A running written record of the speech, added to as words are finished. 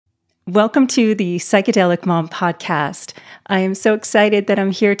Welcome to the Psychedelic Mom podcast. I am so excited that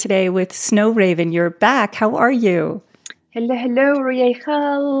I'm here today with Snow Raven. You're back. How are you? Hello,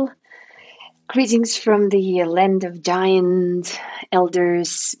 Michaela. Greetings from the land of giant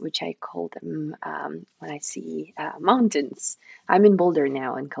elders, which I call them when I see mountains. I'm in Boulder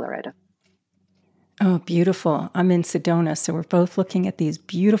now in Colorado. Oh, beautiful. I'm in Sedona, so we're both looking at these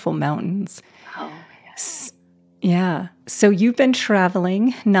beautiful mountains. Oh, yes. Yeah. So you've been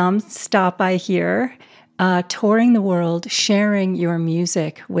traveling nonstop, I hear, touring the world, sharing your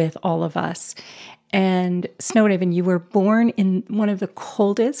music with all of us. And Snow Raven, you were born in one of the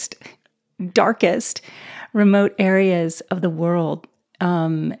coldest, darkest, remote areas of the world,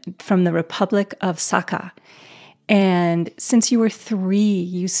 from the Republic of Sakha. And since you were 3,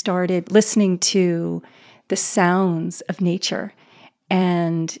 you started listening to the sounds of nature.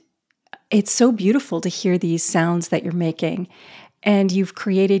 And it's so beautiful to hear these sounds that you're making. And you've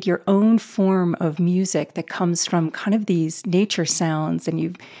created your own form of music that comes from kind of these nature sounds. And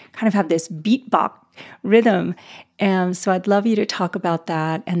you kind of have this beatbox rhythm. And so I'd love you to talk about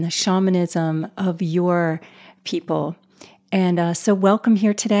that and the shamanism of your people. And so welcome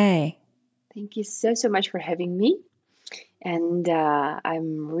here today. Thank you so much for having me. And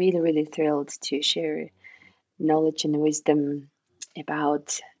I'm really thrilled to share knowledge and wisdom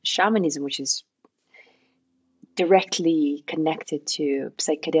about shamanism, which is directly connected to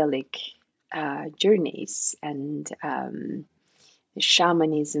psychedelic journeys and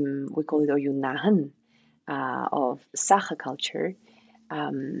shamanism. We call it Oyunahan of Sakha culture.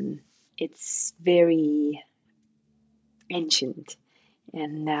 It's very ancient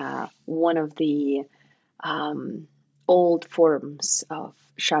and one of the old forms of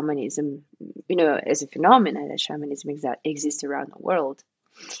shamanism, as a phenomenon that shamanism exists around the world.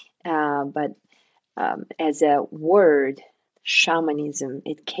 But as a word, shamanism,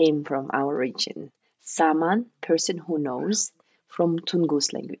 it came from our region. Shaman, person who knows, from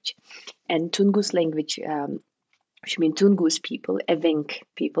Tungus language. And Tungus language, which means Tungus people, Evenk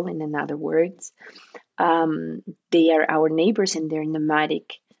people in other words, they are our neighbors and they're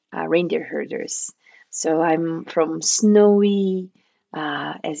nomadic reindeer herders. So I'm from snowy,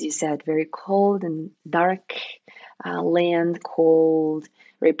 as you said, very cold and dark land called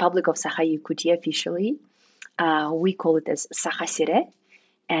Republic of Sakha officially. We call it as Sakha.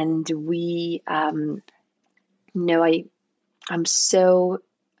 And we, I'm so,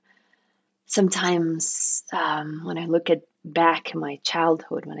 sometimes when I look back my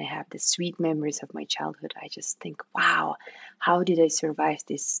childhood, when I have the sweet memories of my childhood, I just think, wow, how did I survive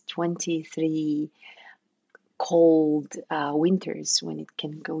these 23 cold winters when it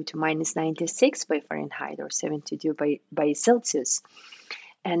can go to minus 96 by Fahrenheit or 72 by Celsius?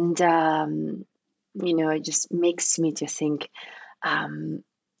 And, it just makes me to think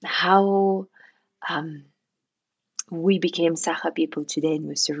how we became Sakha people today and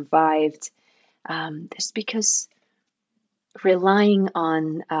we survived. That's because relying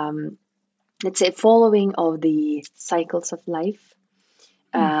on, let's say, following of the cycles of life,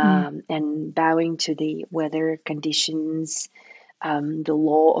 and bowing to the weather conditions, the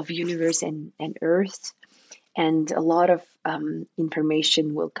law of universe and earth. And a lot of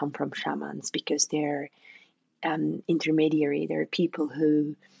information will come from shamans because they're intermediary. They're people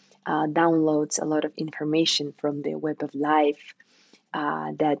who downloads a lot of information from the web of life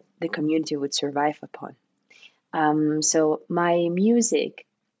that the community would survive upon. So my music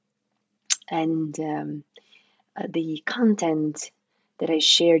and the content that I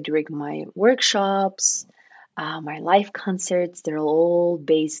share during my workshops, my live concerts, they're all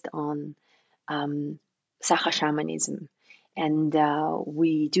based on Sakha shamanism. And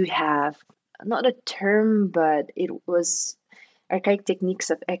we do have not a term, but it was archaic techniques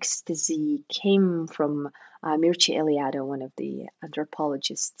of ecstasy came from Mircea Eliade, one of the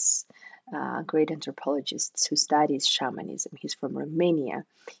anthropologists, great anthropologists who studies shamanism. He's from Romania,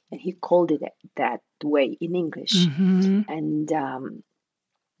 and he called it that way in English. And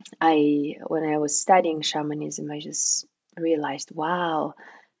when I was studying shamanism, I just realized, wow,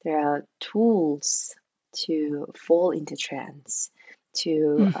 there are tools to fall into trance,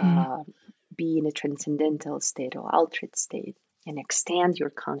 to be in a transcendental state or altered state and extend your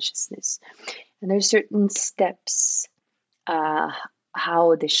consciousness. And there's certain steps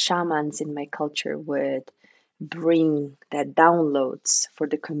how the shamans in my culture would bring that downloads for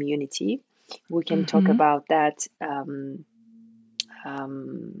the community. We can talk about that a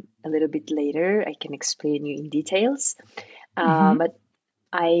little bit later. I can explain you in details. But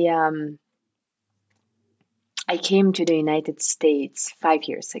I came to the United States 5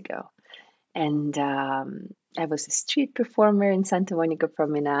 years ago, and I was a street performer in Santa Monica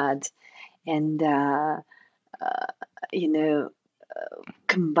Promenade, and you know,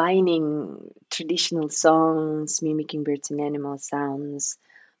 combining traditional songs, mimicking birds and animal sounds,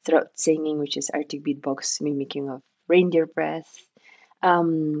 throat singing, which is Arctic beatbox, mimicking of reindeer breath.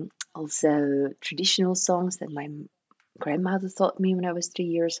 Also, traditional songs that my grandmother taught me when I was 3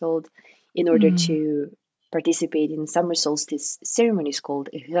 years old in order to participate in summer solstice ceremonies called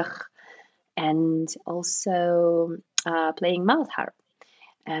Rug, and also playing mouth harp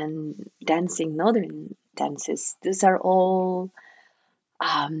and dancing northern dances. Those are all,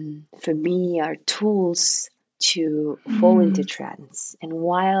 for me, are tools to fall into trance. And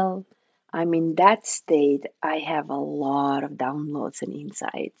while I'm in that state, I have a lot of downloads and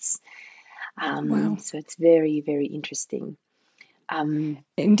insights. Wow. So it's very, very interesting. And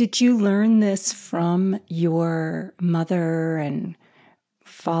did you learn this from your mother and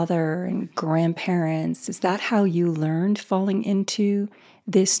father and grandparents? Is that how you learned falling into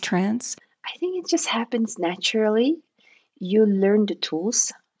this trance? I think it just happens naturally. You learn the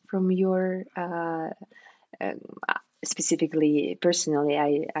tools from your, specifically, personally,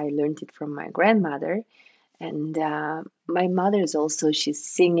 I learned it from my grandmother. And my mother is also, she's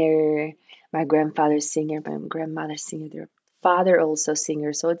singer, my grandfather's singer, my grandmother's singer, their father also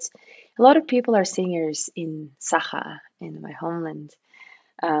singer. So it's a lot of people are singers in Sakha, in my homeland,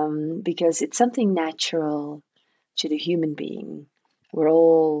 because it's something natural to the human being. We're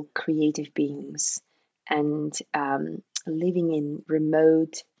all creative beings, and living in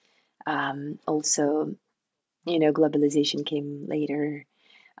remote, also, globalization came later.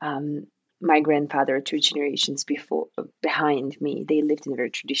 Um, my grandfather, two generations before behind me, they lived in a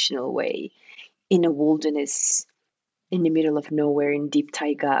very traditional way in a wilderness in the middle of nowhere in deep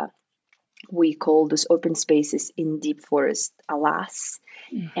taiga. We call those open spaces in deep forest alas,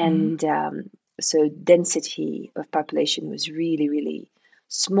 and so density of population was really, really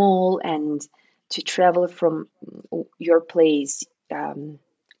small, and to travel from your place,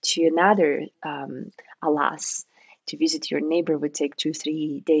 to another, alas, to visit your neighbor would take 2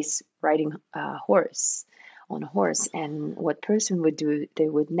 3 days riding on a horse. And what person would do, they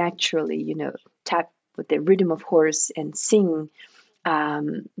would naturally, tap with the rhythm of horse and sing,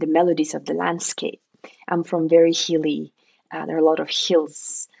 the melodies of the landscape. I'm from very hilly. There are a lot of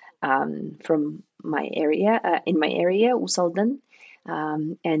hills, from my area, in my area, Usaldan,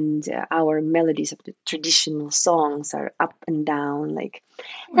 and our melodies of the traditional songs are up and down, like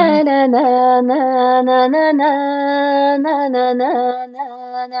na Wow. na na na na na na na na na na na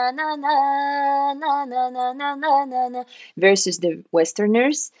na na na na na na na na, versus the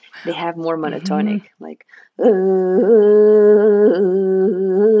Westerners, they have more monotonic, like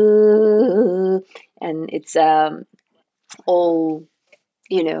and it's all,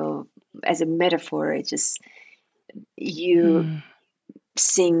 you know as a metaphor. It just, you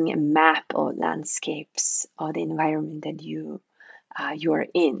sing a map or landscapes or the environment that you are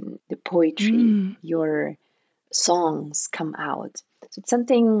in, the poetry, your songs come out. So it's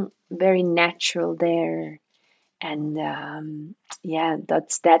something very natural there. And yeah,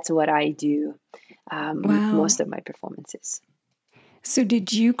 that's what I do, Wow. most of my performances. So,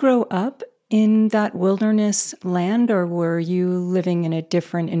 did you grow up in that wilderness land, or were you living in a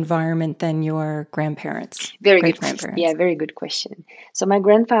different environment than your grandparents, Very great good. Yeah, grandparents? very good question. So my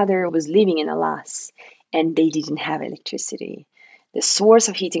grandfather was living in Alas, and they didn't have electricity. The source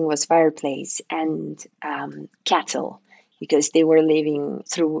of heating was fireplace and cattle, because they were living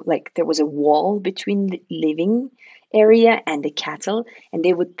through, like, there was a wall between the living area and the cattle, and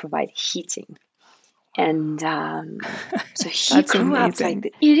they would provide heating. And so he That's grew up like amazing.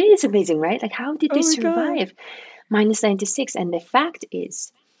 that. It is amazing, right? Like, how did they Oh my God. survive minus 96? And the fact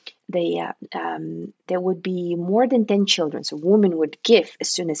is, there would be more than 10 children. So women would give, as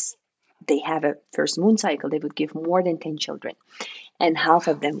soon as they have a first moon cycle, they would give more than 10 children, and half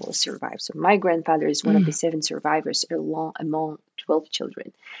of them will survive. So my grandfather is one of the 7 survivors among 12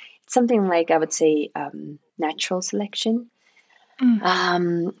 children. It's something like, I would say, natural selection.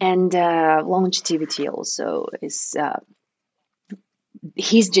 And longevity also is,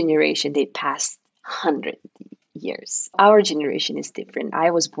 his generation, they passed 100 years. Our generation is different. I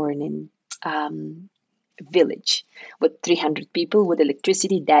was born in, village with 300 people with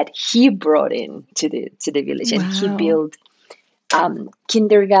electricity that he brought in to the village, and he Wow. built,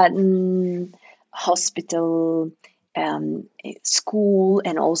 kindergarten, hospital, school,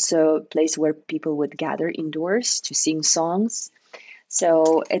 and also a place where people would gather indoors to sing songs.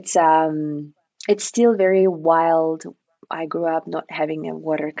 So it's still very wild. I grew up not having a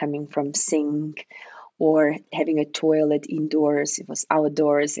water coming from sink or having a toilet indoors. It was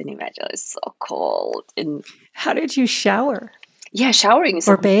outdoors, and imagine it's so cold. And How did you shower yeah, showering is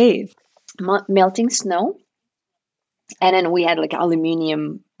or bathe? melting snow. And then we had like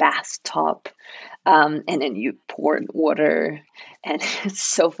aluminum bathtub, and then you poured water, and it's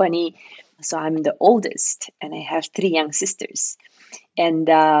so funny. So I'm the oldest, and I have three young sisters, and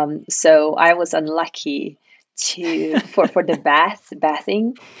so I was unlucky for the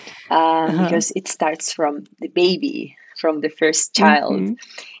bathing, Uh-huh. because it starts from the baby, from the first child, Mm-hmm.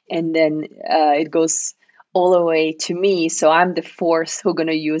 and then it goes all the way to me. So I'm the fourth who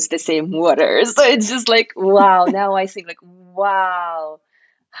gonna use the same water. So it's just like, wow. Now I think like, wow,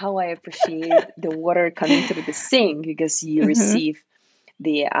 how I appreciate the water coming through the sink, because you Uh-huh. receive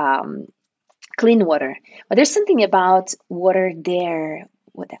the clean water. But there's something about water there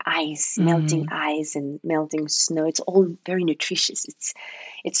with the ice, melting Mm. ice and melting snow. It's all very nutritious.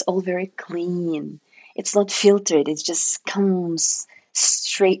 It's all very clean. It's not filtered. It just comes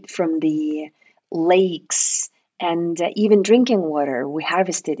straight from the lakes. And even drinking water, we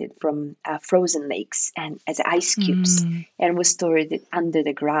harvested it from frozen lakes and as ice cubes, Mm. and we stored it under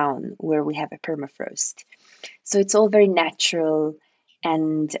the ground where we have a permafrost. So it's all very natural.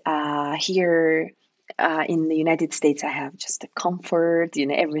 And here in the United States, I have just the comfort,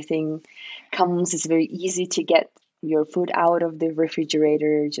 everything comes. It's very easy to get your food out of the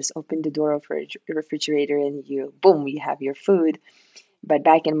refrigerator. Just open the door of a refrigerator and boom, you have your food. But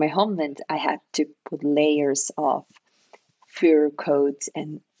back in my homeland, I had to put layers of fur coats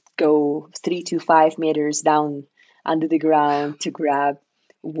and go 3 to 5 meters down under the ground to grab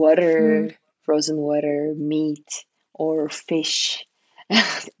water, Food. frozen water, meat, or fish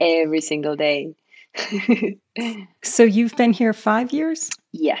every single day. So you've been here 5 years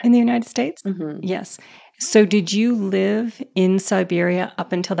Yeah. in the United States? hmm Yes. So did you live in Siberia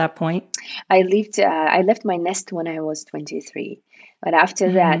up until that point? I left my nest when I was 23, but after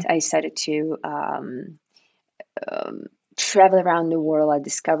Mm-hmm. that, I started to um, travel around the world. I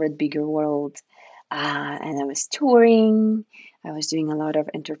discovered bigger world, and I was touring. I was doing a lot of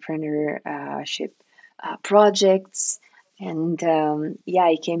entrepreneurship projects, and yeah,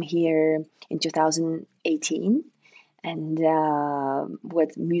 I came here in 2018, and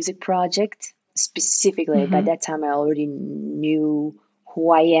with music project specifically. By Mm-hmm. that time, I already knew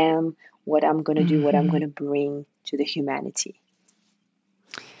who I am, what I'm gonna do, what I'm Mm-hmm. gonna bring to the humanity.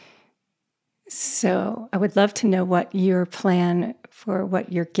 So I would love to know what your plan for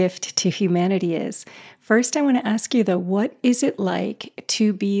what your gift to humanity is. First, I want to ask you though, what is it like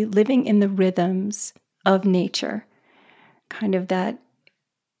to be living in the rhythms of nature? Kind of that,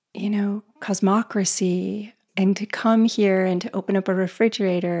 cosmocracy, and to come here and to open up a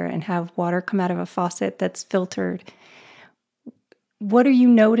refrigerator and have water come out of a faucet that's filtered. What are you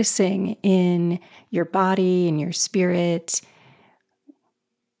noticing in your body and your spirit?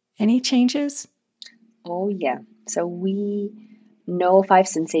 Any changes? Oh yeah. So we know five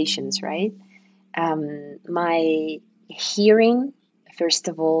sensations, right? My hearing, first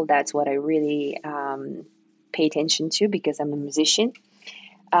of all, that's what I really pay attention to because I'm a musician.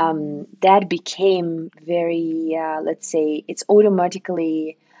 That became very, let's say, it's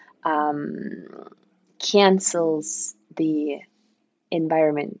automatically um, cancels the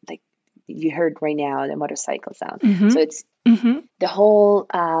environment. Like you heard right now, the motorcycle sound. Mm-hmm. So it's Mm-hmm. the whole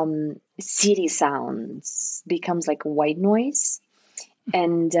city sounds becomes like white noise,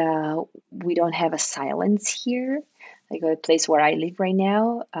 and we don't have a silence here, like a place where I live right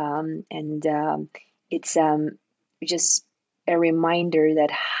now, and it's just a reminder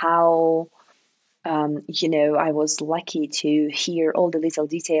that how I was lucky to hear all the little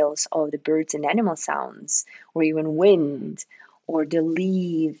details of the birds and animal sounds, or even wind, or the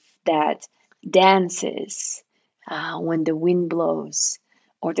leaf that dances when the wind blows,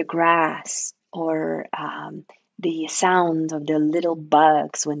 or the grass, or the sound of the little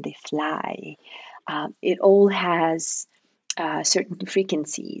bugs when they fly. It all has certain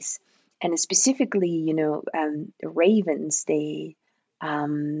frequencies, and specifically, the ravens,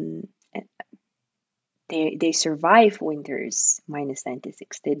 um, they survive winters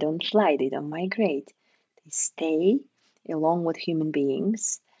 -96. They don't fly, they don't migrate. They stay along with human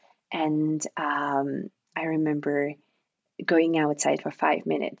beings. And I remember going outside for 5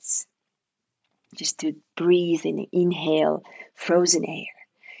 minutes just to breathe and inhale frozen air.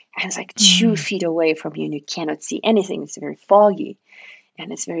 And it's like 2 feet away from you, and you cannot see anything. It's very foggy,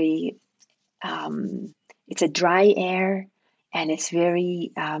 and um, it's a dry air, and it's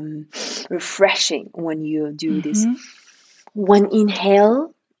very refreshing when you do this Mm-hmm. one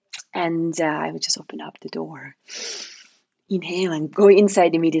inhale. And I would just open up the door, inhale, and go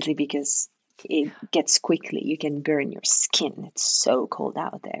inside immediately because it gets quickly. You can burn your skin. It's so cold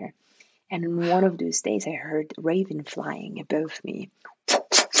out there. And on one of those days, I heard raven flying above me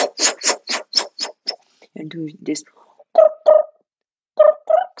and do this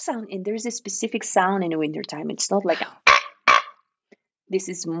sound. And there's a specific sound in the wintertime. It's not like this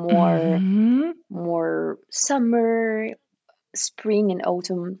is more summer, spring, and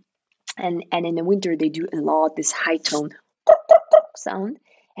autumn. And in the winter, they do a lot this high tone sound.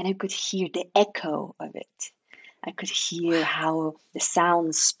 And I could hear the echo of it. I could hear how the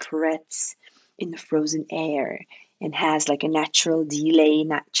sound spreads in the frozen air and has like a natural delay,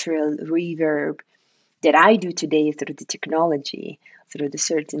 natural reverb that I do today through the technology, through the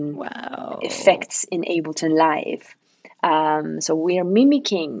certain effects in Ableton Live. So we are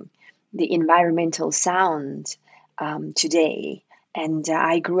mimicking the environmental sound today. And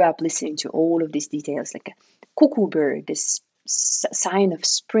I grew up listening to all of these details, like a cuckoo bird, this sign of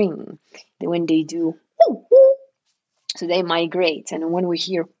spring, when they do, so they migrate. And when we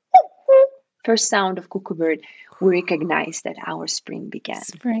hear first sound of cuckoo bird, we recognize that our spring began.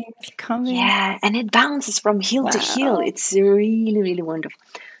 Spring is coming. Yeah, and it bounces from hill to hill. It's really, really wonderful.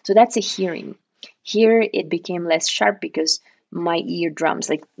 So that's a hearing. Here it became less sharp because my eardrums,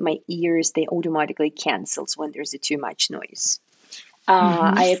 like my ears, they automatically cancels when there's too much noise.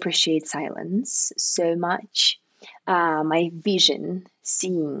 I appreciate silence so much. My vision,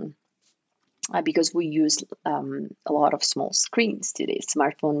 seeing, because we use a lot of small screens today.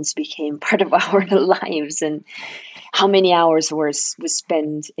 Smartphones became part of our lives, and how many hours we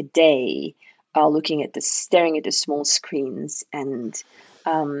spend a day staring at the small screens and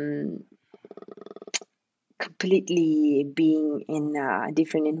completely being in a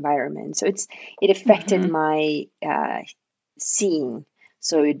different environment. So it affected my seeing.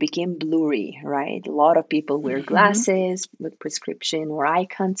 So it became blurry, right? A lot of people wear glasses with prescription or eye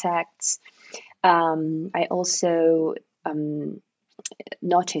contacts. I also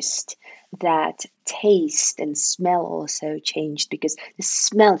noticed that taste and smell also changed, because the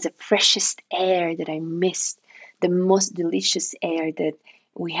smell is the freshest air that I missed, the most delicious air that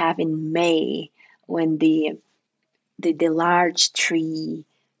we have in May when the large tree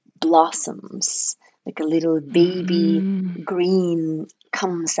blossoms, like a little baby green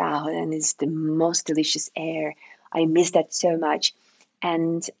comes out, and it's the most delicious air. I miss that so much.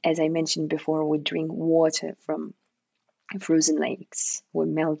 And as I mentioned before, we drink water from frozen lakes. We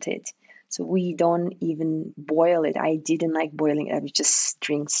melt it. So we don't even boil it. I didn't like boiling it. I would just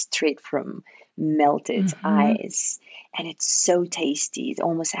drink straight from melted ice. And it's so tasty. It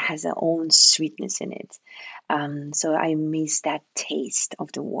almost has its own sweetness in it. So I miss that taste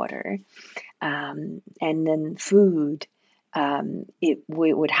of the water. And then food. We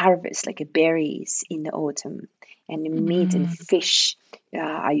would harvest like berries in the autumn. And the meat and fish,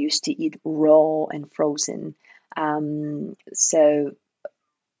 I used to eat raw and frozen. So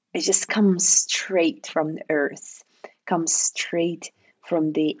it just comes straight from the earth, comes straight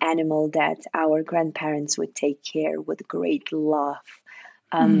from the animal that our grandparents would take care with great love.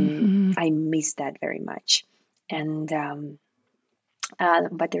 I miss that very much. And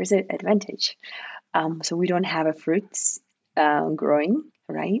but there's an advantage. So we don't have a fruits growing,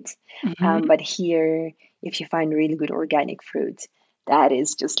 right? But here, if you find really good organic fruit, that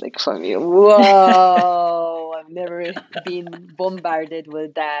is just like for me, whoa! I've never been bombarded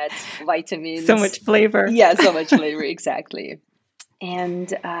with that vitamins. So much flavor. Yeah, so much flavor, exactly. And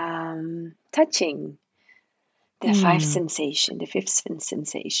touching, the fifth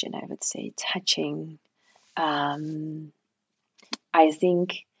sensation, I would say, touching. I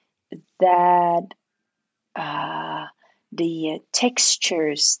think that the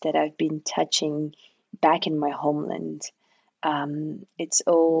textures that I've been touching back in my homeland, it's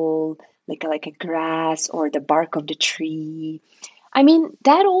all like a grass or the bark of the tree. I mean,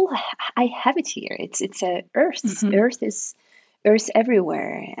 that all I have it here. It's a earth. Earth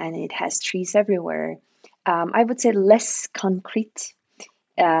everywhere, and it has trees everywhere. I would say less concrete,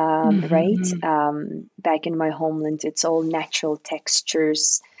 right? Back in my homeland, it's all natural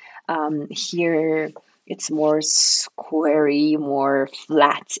textures. Here, it's more squarey, more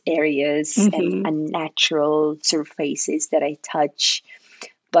flat areas and unnatural surfaces that I touch.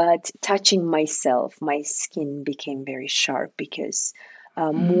 But touching myself, my skin became very sharp, because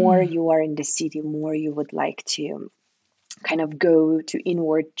more you are in the city, more you would like to kind of go to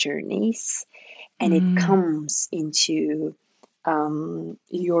inward journeys, and it comes into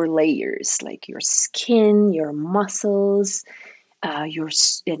your layers, like your skin, your muscles, and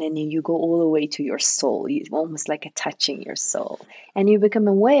then you go all the way to your soul. It's almost like a touching your soul, and you become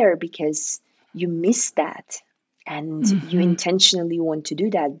aware because you miss that and you intentionally want to do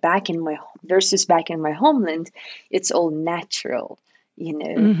that. Back in my homeland, it's all natural.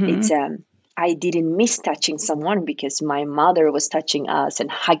 It's I didn't miss touching someone because my mother was touching us and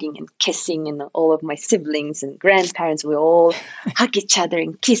hugging and kissing, and all of my siblings and grandparents will all hug each other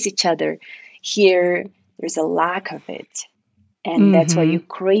and kiss each other. Here, there's a lack of it. And that's why you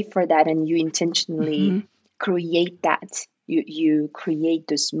crave for that, and you intentionally create that. You create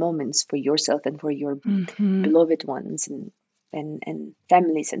those moments for yourself and for your beloved ones and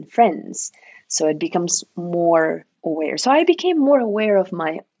families and friends. So it becomes more aware. So I became more aware of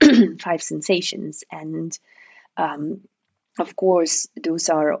my five sensations. And of course, those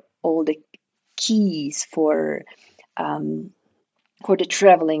are all the keys for the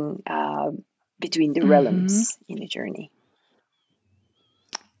traveling between the realms in a journey.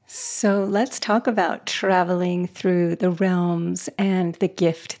 So let's talk about traveling through the realms and the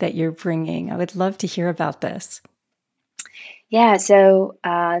gift that you're bringing. I would love to hear about this. Yeah, so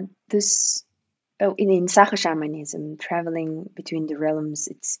in Sakha shamanism, traveling between the realms,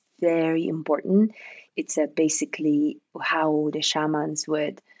 it's very important. It's basically how the shamans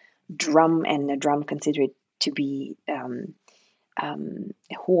would drum, and a drum considered to be a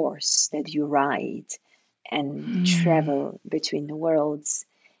horse that you ride and travel between the worlds.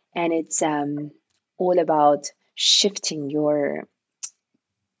 And it's all about shifting your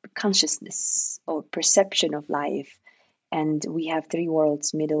consciousness or perception of life. And we have three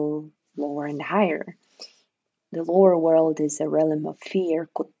worlds: middle, lower, and higher. The lower world is a realm of fear,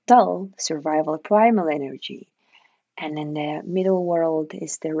 Kuttal, survival, primal energy. And then the middle world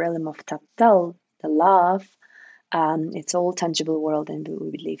is the realm of Taptal, the love. It's all tangible world, and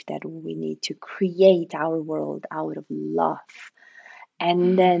we believe that we need to create our world out of love.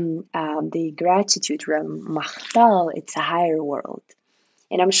 And then the gratitude realm, Machtal, it's a higher world.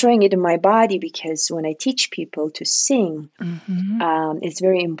 And I'm showing it in my body because when I teach people to sing, it's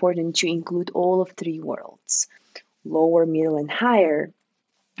very important to include all of three worlds: lower, middle, and higher.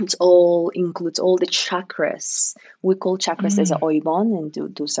 It all includes all the chakras. We call chakras as a oibon,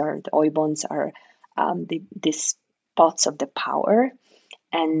 and those are the oibons are the spots of the power,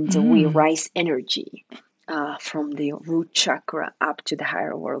 and we rise energy from the root chakra up to the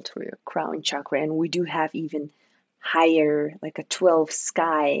higher world through your crown chakra, and we do have even higher, like a 12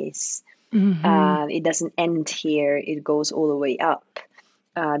 skies. It doesn't end here; it goes all the way up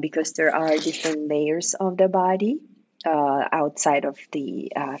because there are different layers of the body. Outside of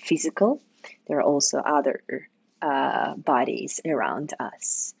the physical, there are also other bodies around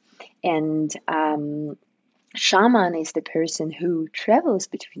us. And shaman is the person who travels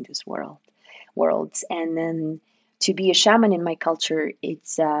between those worlds. And then to be a shaman in my culture,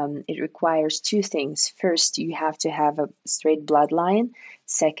 it requires two things. First, you have to have a straight bloodline.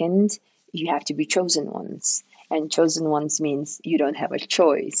 Second, you have to be chosen ones. And chosen ones means you don't have a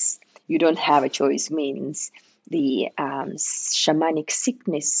choice. You don't have a choice means the shamanic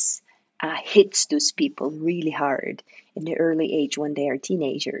sickness hits those people really hard in the early age when they are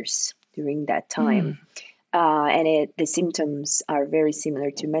teenagers during that time. And the symptoms are very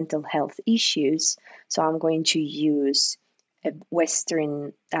similar to mental health issues. So I'm going to use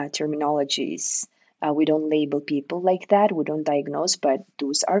Western terminologies. We don't label people like that. We don't diagnose, but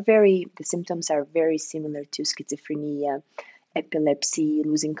the symptoms are very similar to schizophrenia, epilepsy,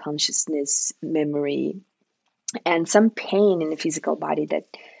 losing consciousness, memory, and some pain in the physical body that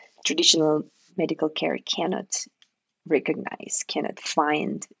traditional medical care cannot recognize, cannot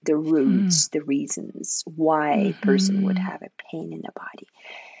find the roots, the reasons why a person would have a pain in the body.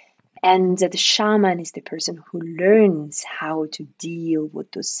 And the shaman is the person who learns how to deal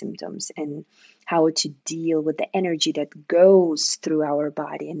with those symptoms and how to deal with the energy that goes through our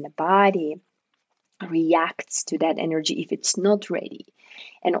body. And the body reacts to that energy if it's not ready.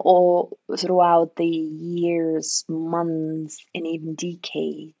 And all throughout the years, months, and even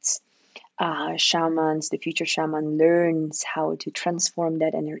decades, the future shaman learns how to transform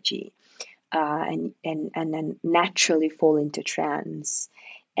that energy and then naturally fall into trance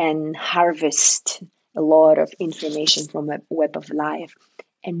and harvest a lot of information from a web of life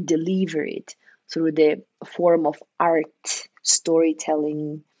and deliver it through the form of art,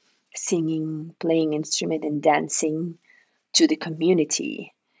 storytelling, singing, playing instrument, and dancing to the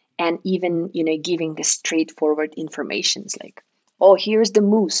community. And even giving the straightforward informations like, oh, here's the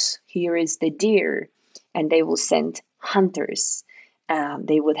moose, here is the deer, and they will send hunters.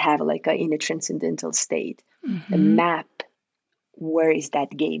 They would have in a transcendental state a map, where is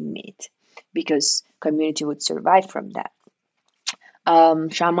that game meat, because community would survive from that.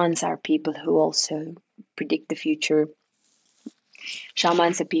 Shamans are people who also predict the future.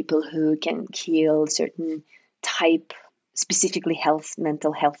 Shamans are people who can heal certain type, specifically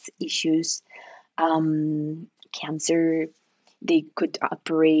mental health issues, cancer. They could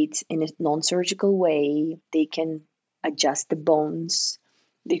operate in a non-surgical way. They can adjust the bones.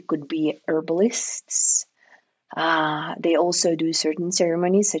 They could be herbalists. They also do certain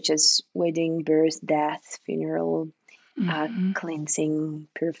ceremonies such as wedding, birth, death, funeral, cleansing,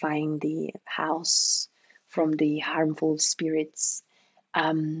 purifying the house from the harmful spirits,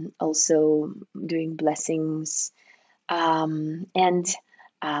 also doing blessings, and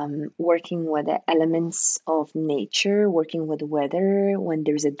working with the elements of nature, working with the weather. When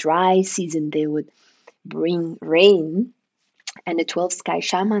there's a dry season, they would bring rain. And the 12 sky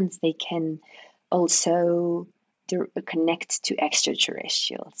shamans, they can also connect to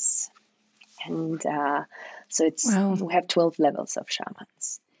extraterrestrials. And so Wow. we have 12 levels of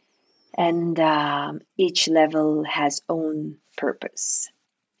shamans. And each level has own purpose.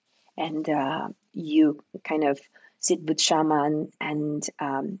 And you kind of sit with shaman and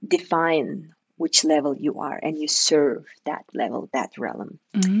define which level you are, and you serve that level, that realm.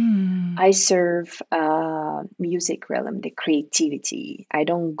 I serve music realm, the creativity. I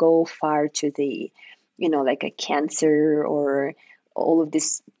don't go far to the, like a cancer or all of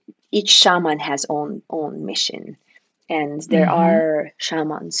this. Each shaman has own mission, and there are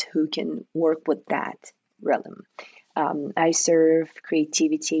shamans who can work with that realm. I serve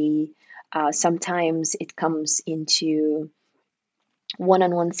creativity. Sometimes it comes into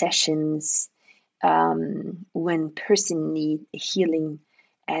one-on-one sessions when person need healing,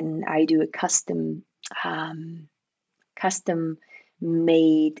 and I do a custom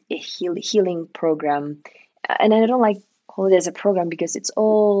made healing program. And I don't like call it as a program because it's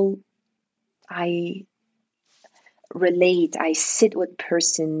all I relate. I sit with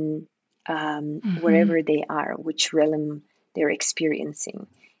person wherever they are, which realm they're experiencing.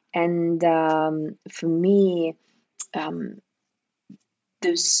 And for me,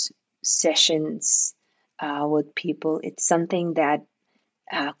 those sessions with people, it's something that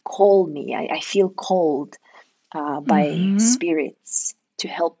call me. I feel called by spirits to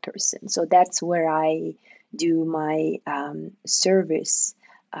help person. So that's where I do my service.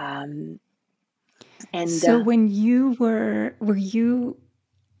 And so when you were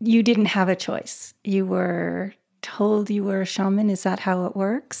you didn't have a choice. You were told you were a shaman. Is that how it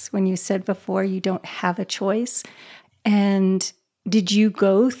works? When you said before you don't have a choice. And did you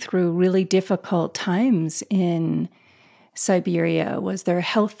go through really difficult times in Siberia? Was there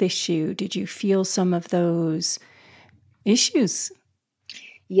a health issue? Did you feel some of those issues?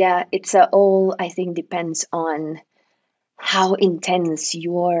 yeah, it's all, I think, depends on how intense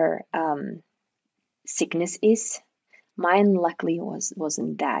your sickness is. Mine luckily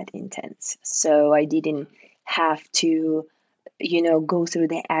wasn't that intense, so I didn't have to, go through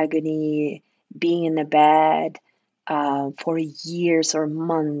the agony, being in the bed for years or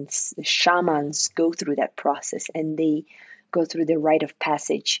months. The shamans go through that process, and they go through the rite of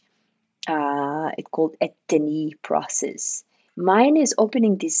passage. It's called eteni process. Mine is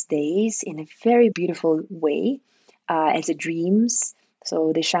opening these days in a very beautiful way, as a dreams.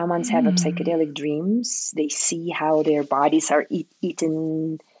 So the shamans have a psychedelic dreams. They see how their bodies are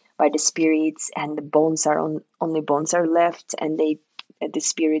eaten by the spirits, and the bones are only bones are left, and the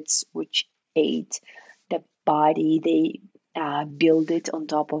spirits which ate the body, they build it on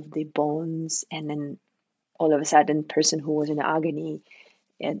top of the bones, and then all of a sudden, person who was in agony,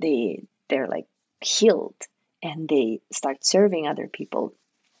 they're like healed, and they start serving other people.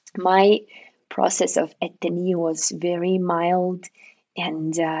 My process of etany was very mild,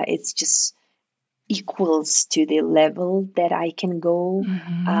 and it's just equals to the level that I can go.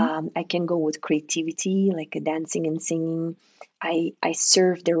 I can go with creativity, like dancing and singing. I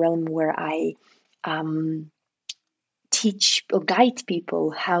serve the realm where I teach or guide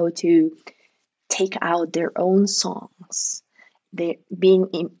people how to take out their own songs. They being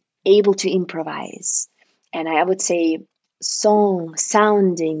able to improvise, and I would say song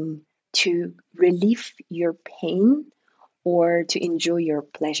sounding to relieve your pain or to enjoy your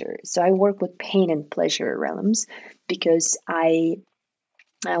pleasure. So I work with pain and pleasure realms because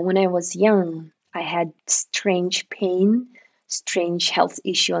when I was young, I had strange pain, strange health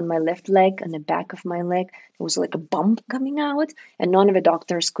issue on my left leg, on the back of my leg. It was like a bump coming out, and none of the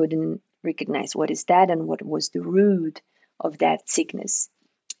doctors couldn't recognize what is that and what was the root of that sickness.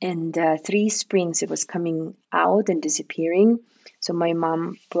 And 3 springs, it was coming out and disappearing. So my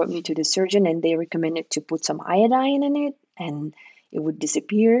mom brought me to the surgeon, and they recommended to put some iodine in it, and it would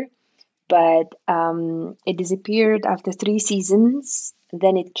disappear. But it disappeared after 3 seasons.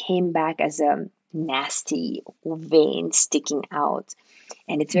 Then it came back as a nasty vein sticking out,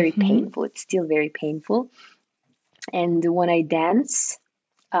 and it's very painful. It's still very painful. And when I dance,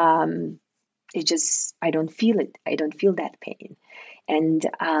 it just, I don't feel it. I don't feel that pain. And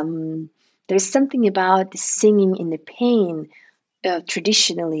there's something about the singing in the pain.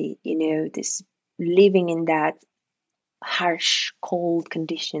 Traditionally, this living in that harsh, cold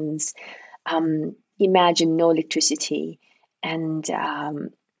conditions. Imagine no electricity and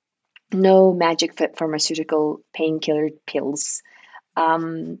no magic pharmaceutical painkiller pills.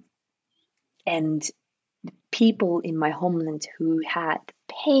 And people in my homeland who had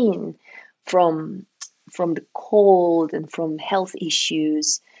pain from the cold and from health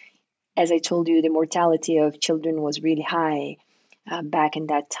issues. As I told you, the mortality of children was really high back in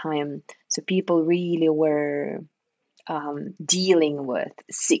that time. So people really were dealing with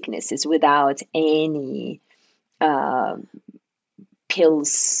sicknesses without any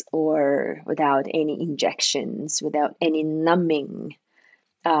pills or without any injections, without any numbing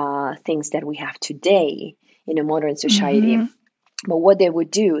things that we have today in a modern society. Mm-hmm. But what they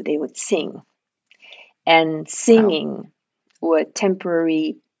would do, they would sing, and Wow. singing would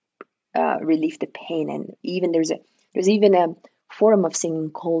temporarily relieve the pain. And even there's even a form of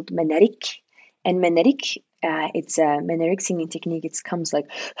singing called magnetic, and magnetic. It's a magnetic singing technique. It comes like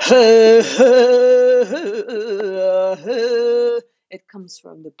it comes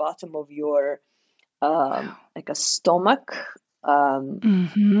from the bottom of your Wow. like a stomach,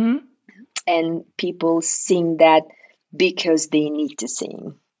 Mm-hmm. and people sing that because they need to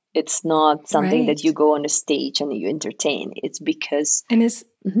sing. It's not something that you Right. go on a stage and you entertain. It's because And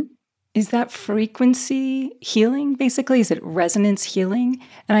Mhm. is that frequency healing, basically? Is it resonance healing?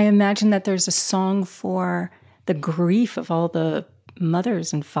 And I imagine that there's a song for the grief of all the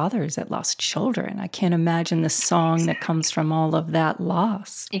mothers and fathers that lost children. I can't imagine the song that comes from all of that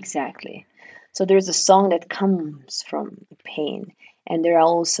loss. Exactly. So there's a song that comes from pain, and there are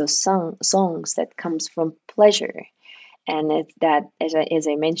also songs that comes from pleasure. And it's that, as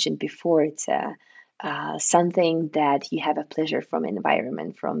I mentioned before, it's something that you have a pleasure from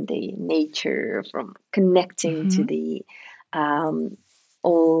environment, from the nature, from connecting to Mm-hmm. the um,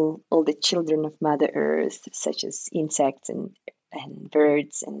 all the children of Mother Earth, such as insects and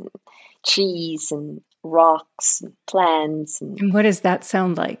birds and trees and rocks and plants. And And what does that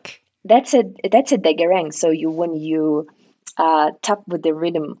sound like? that's a dagerang. So when you tap with the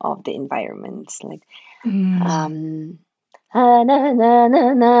rhythm of the environment, like Mm, um na na na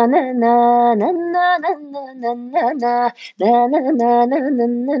na na na na na na na na na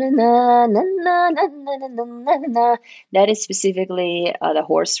na na. That is specifically the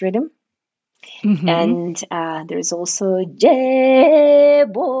horse rhythm. mm-hmm. And there's also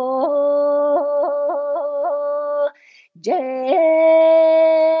Jebo,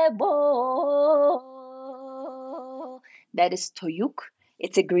 Jebo. That is Toyuk.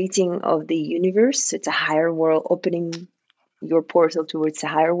 It's a greeting of the universe. It's a higher world, opening your portal towards the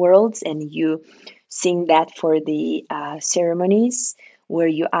higher worlds. And you sing that for the ceremonies where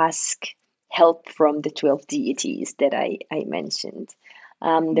you ask help from the 12 deities that I mentioned.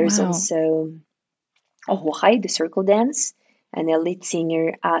 There's Wow. also Ahohai, the circle dance, and the lead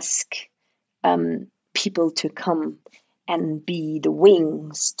singer ask people to come and be the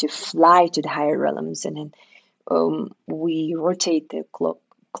wings to fly to the higher realms. And then we rotate the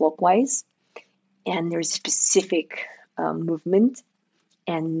clockwise, and there's a specific movement,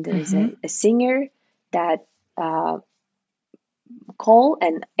 and there's Mm-hmm. a singer that uh, call,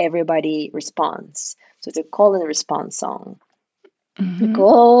 and everybody responds. So it's a call and response song. Mm-hmm.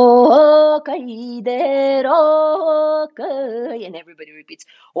 Ko kai de ro kai, and everybody repeats.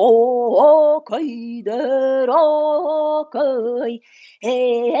 Oh kai de ro kai,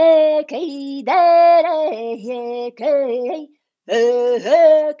 hey kai de re hey kai,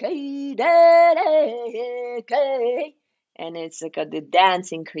 hey kai de re kai. And it's like the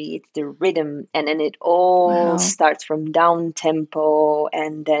dancing creates the rhythm, and then it all Wow. starts from down tempo,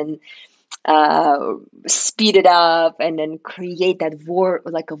 and then uh, speed it up, and then create that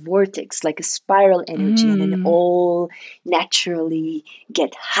like a vortex, like a spiral energy, and then Mm. all naturally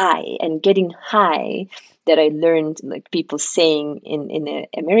get high. And getting high, that I learned like people saying in the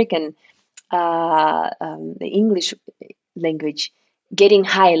American, the English language, getting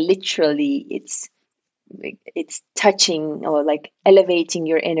high literally, it's touching or like elevating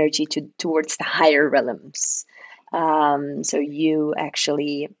your energy towards the higher realms. So you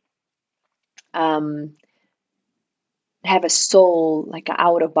actually um, have a soul, like an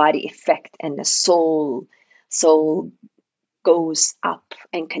out of body effect, and the soul goes up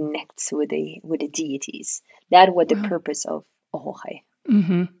and connects with the deities. That was the Wow. purpose of Ohohai.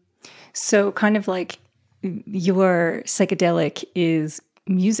 Mm-hmm. So, kind of like your psychedelic is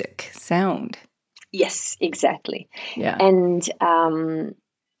music, sound. Yes, exactly. Yeah. And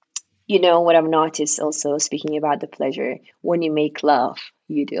you know what I've noticed also, speaking about the pleasure, when you make love,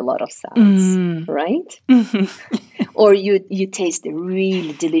 you do a lot of sounds, Mm. right? Mhm. Or you taste the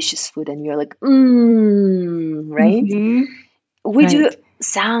really delicious food and you're like, right? Mhm. We do Right.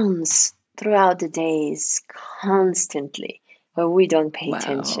 sounds throughout the days constantly, but we don't pay Wow.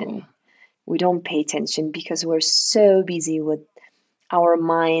 attention. We don't pay attention because we're so busy with our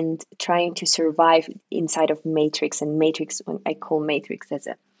mind trying to survive inside of matrix. And matrix, when I call matrix as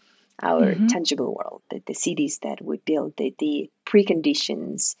our Hmm. tangible world, the cities that we build, the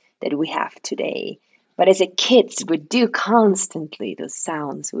preconditions that we have today. But as a kids, we do constantly those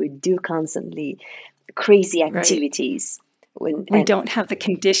sounds. We do constantly crazy Right. activities. When We and don't have the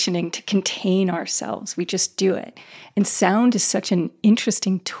conditioning to contain ourselves. We just do it. And sound is such an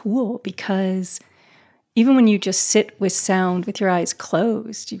interesting tool because even when you just sit with sound with your eyes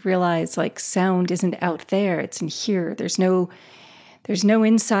closed, you realize like sound isn't out there, it's in here. There's no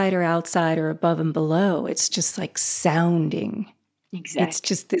inside or outside or above and below. It's just like sounding. It's exactly,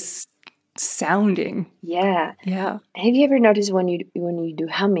 just this sounding. yeah. Yeah. Have you ever noticed when you do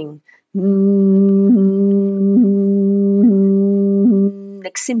humming,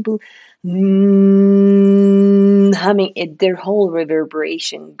 like simple humming, their whole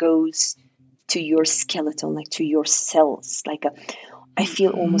reverberation goes to your skeleton, like to your cells. I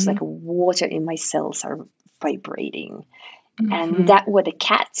feel almost Mhm. like water in my cells are vibrating, and Mhm. that what the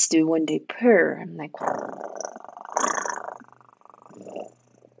cats do when they purr. I'm like,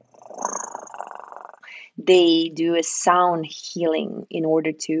 they do a sound healing in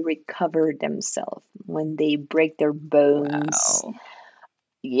order to recover themselves when they break their bones, Wow.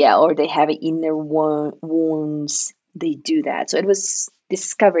 yeah, or they have inner wounds. They do that. So it was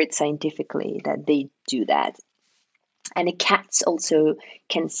discovered scientifically that they do that. And the cats also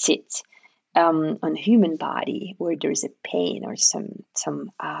can sit on human body where there's a pain or some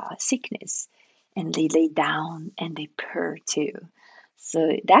sickness, and they lay down and they purr too.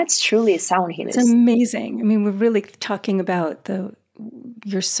 So that's truly a sound healer. It's amazing. I mean, we're really talking about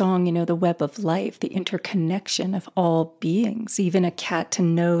your song, the web of life, the interconnection of all beings, even a cat to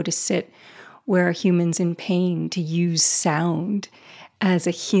know to sit where a human's in pain, to use sound as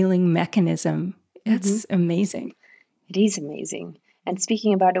a healing mechanism. Hmm. That's amazing. It is amazing. And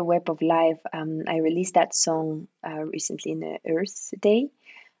speaking about the web of life, I released that song recently in the Earth Day,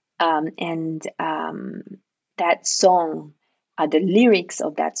 and that song, the lyrics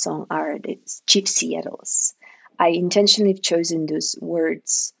of that song are the Gypsy Seattles. I intentionally have chosen those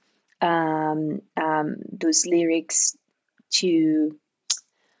words, those lyrics, to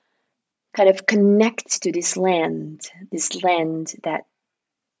kind of connect to this land that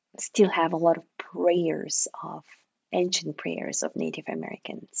still have a lot of prayers of ancient prayers of Native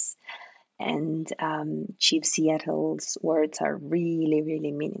Americans. And Chief Seattle's words are really,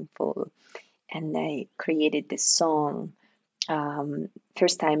 really meaningful. And I created this song,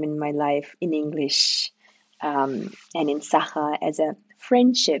 first time in my life in English, and in Sakha, as a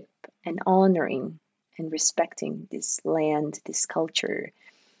friendship and honoring and respecting this land, this culture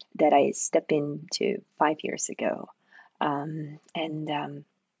that I stepped into 5 years ago. And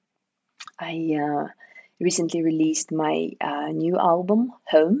I recently released my new album,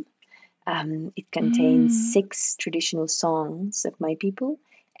 Home. It contains Mm. 6 traditional songs of my people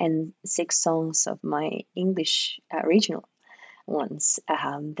and 6 songs of my English original ones,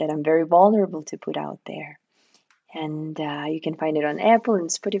 that I'm very vulnerable to put out there. And you can find it on Apple and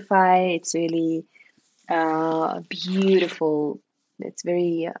Spotify. It's really beautiful. It's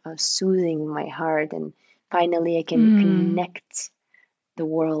very soothing my heart. And finally, I can Mm. connect the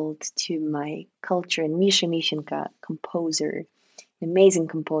world to my culture. And Misha Mishenka, composer, amazing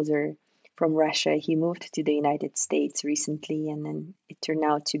composer from Russia. He moved to the United States recently, and then it turned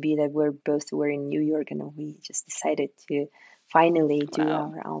out to be that we're in New York, and we just decided to finally do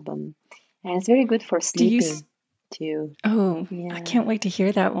Wow. our album. And it's very good for Do you? sleeping too. Oh, I Yeah, can't wait to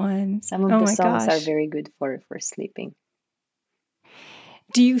hear that one. some of Oh the my songs are gosh. very good for sleeping.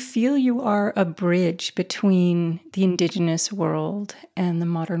 Do you feel you are a bridge between the indigenous world and the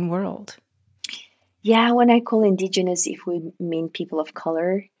modern world? Yeah, when I call indigenous, if we mean people of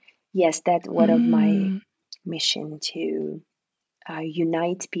color, yes, that's one of my Mm. mission to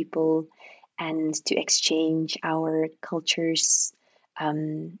unite people and to exchange our cultures,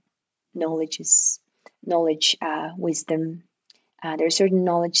 um, knowledges, knowledge, wisdom. There's certain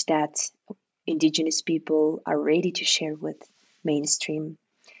knowledge that indigenous people are ready to share with mainstream,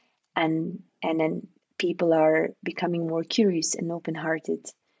 and then people are becoming more curious and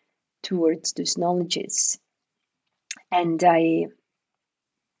open-hearted towards those knowledges. And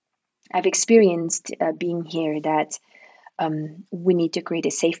I've experienced being here that we need to create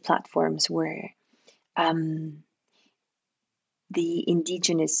a safe platforms where um, the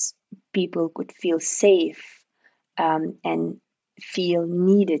indigenous people could feel safe and feel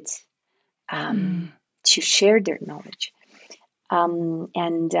needed to share their knowledge.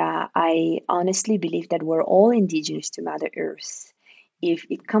 And I honestly believe that we're all indigenous to Mother Earth if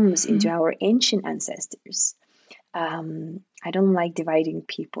it comes into our ancient ancestors. I don't like dividing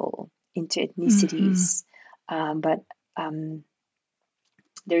people into ethnicities, but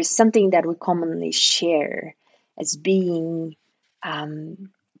there's something that we commonly share as being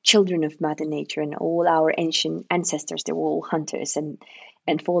children of Mother Nature, and all our ancient ancestors, they were all hunters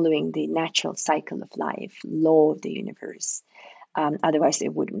and following the natural cycle of life, law of the universe. Otherwise, they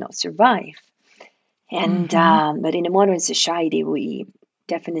would not survive. And but in a modern society, we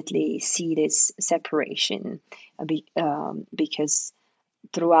definitely see this separation because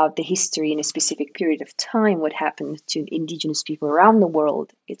throughout the history in a specific period of time, what happened to indigenous people around the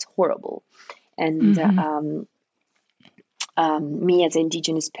world, it's horrible. And me as an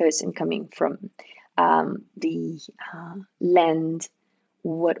indigenous person coming from the land,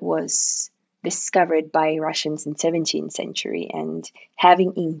 what was discovered by Russians in 17th century, and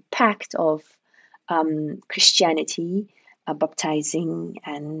having impact of Christianity, baptizing,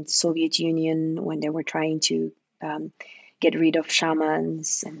 and Soviet Union when they were trying to get rid of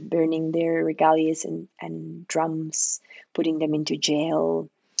shamans and burning their regalias and drums, putting them into jail.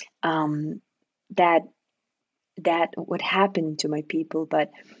 That would happen to my people,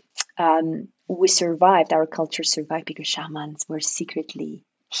 but we survived. Our culture survived because shamans were secretly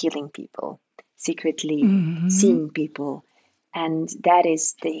healing people, secretly seeing people, and that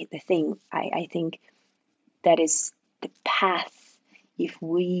is the thing. I think that is the path. If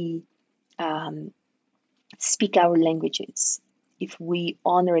we speak our languages, if we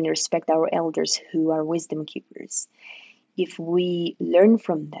honor and respect our elders who are wisdom keepers, if we learn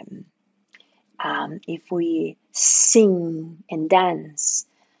from them, if we sing and dance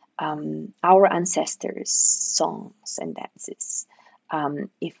our ancestors' songs and dances,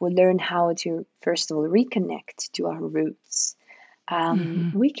 if we learn how to, first of all, reconnect to our roots,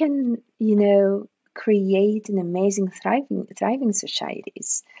 we can, create an amazing, thriving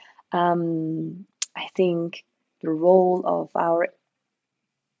societies. I think the role of our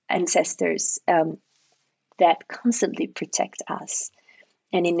ancestors that constantly protect us.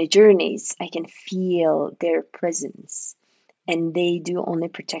 And in the journeys, I can feel their presence, and they do only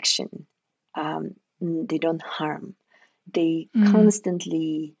protection. They don't harm. They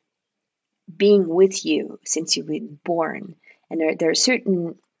constantly being with you since you've been born. And there are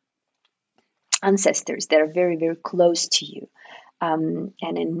certain ancestors that are very, very close to you. And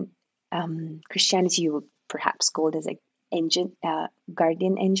in Christianity, you would perhaps call it as like angel,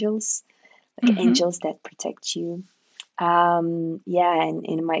 guardian angels, like angels that protect you. Yeah, and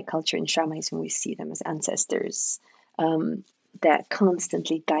in my culture in shamanism, we see them as ancestors that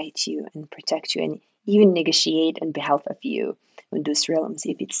constantly guide you and protect you, and even negotiate on behalf of you in those realms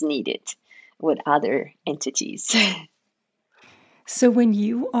if it's needed with other entities. So when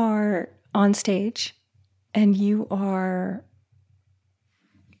you are on stage and you are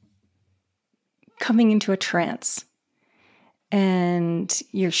coming into a trance and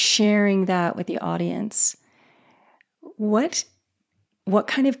you're sharing that with the audience, what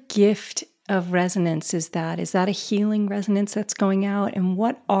kind of gift of resonance is that? Is that a healing resonance that's going out? And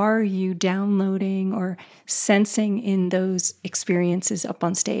what are you downloading or sensing in those experiences up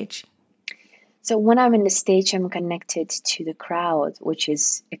on stage? So when I'm in the stage, I'm connected to the crowd, which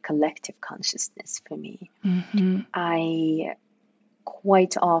is a collective consciousness for me. I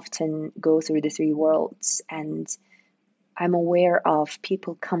quite often go through the three worlds, and I'm aware of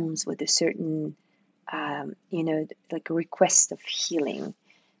people comes with a certain, like a request of healing.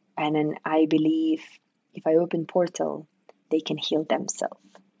 And then I believe if I open portal, they can heal themselves.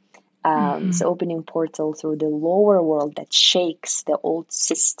 So opening portal through the lower world that shakes the old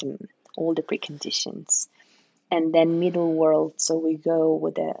system, all the preconditions, and then middle world. So we go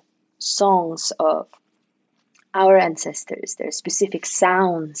with the songs of our ancestors. There are specific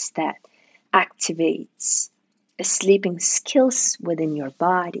sounds that activates a sleeping skills within your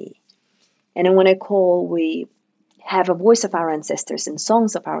body. And then when I call, we have a voice of our ancestors and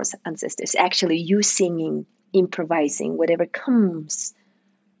songs of our ancestors, actually you singing, improvising, whatever comes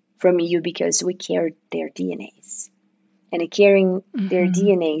from you, because we carry their DNAs. And carrying their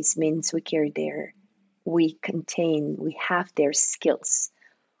DNAs means we have their skills,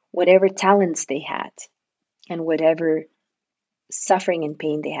 whatever talents they had, and whatever suffering and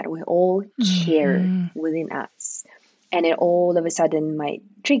pain they had, we all care within us. and it all of a sudden might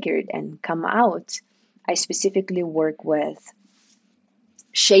trigger and come out. I specifically work with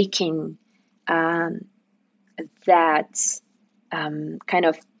shaking, um, that kind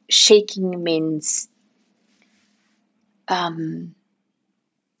of shaking means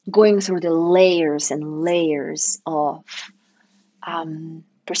going through the layers and layers of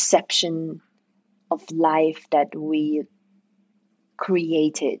perception of life that we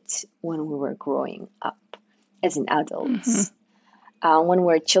created when we were growing up as an adults. When we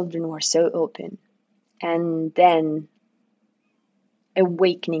were children, we're so open, and then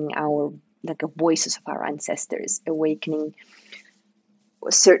awakening our like voices of our ancestors, awakening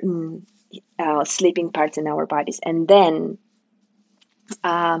certain sleeping parts in our bodies, and then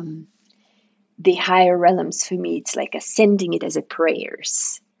the higher realms. For me, it's like ascending it as a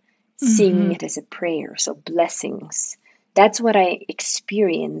prayers, seeing it as a prayer, so blessings. That's what I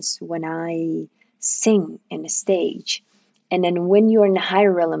experience when I sing in a stage. And then when you're in the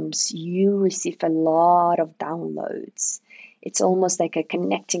higher realms, you receive a lot of downloads. It's almost like a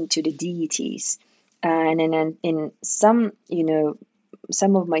connecting to the deities. And then in some,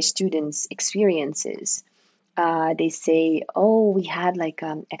 some of my students' experiences, they say, "Oh, we had like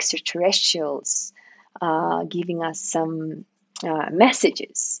extraterrestrials giving us some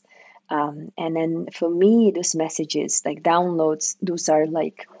messages." And then for me, those messages, like downloads, those are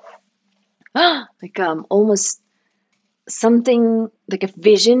like, almost something like a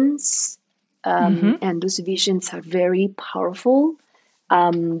visions. And those visions are very powerful.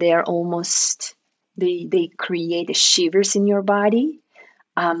 They are almost, they create a shivers in your body.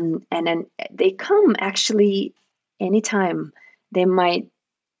 And then they come actually anytime. They might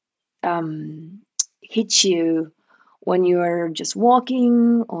hit you when you're just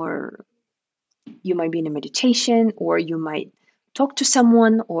walking, or you might be in a meditation, or you might talk to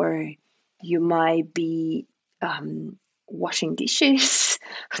someone, or you might be washing dishes,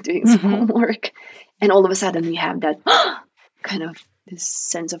 doing some homework, and all of a sudden you have that kind of this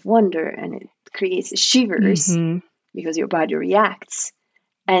sense of wonder, and it creates shivers because your body reacts.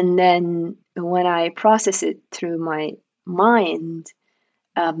 And then when I process it through my mind,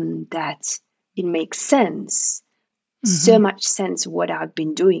 that it makes sense, so much sense what I've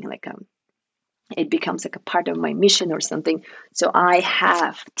been doing. Like it becomes like a part of my mission or something. So I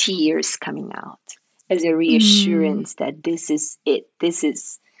have tears coming out as a reassurance that this is it. This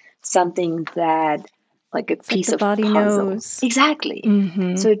is something that, like a It's like piece the of body puzzle. knows. Exactly.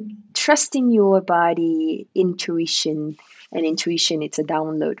 So trusting your body, intuition, and intuition, it's a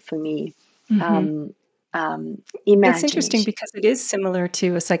download for me. It's interesting Imagination. because it is similar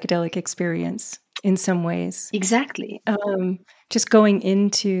to a psychedelic experience in some ways. Exactly. Just going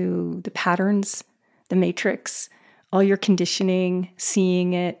into the patterns, the matrix, all your conditioning,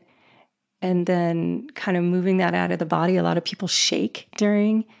 seeing it, and then kind of moving that out of the body. A lot of people shake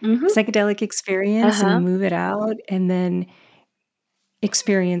during a psychedelic experience and move it out, and then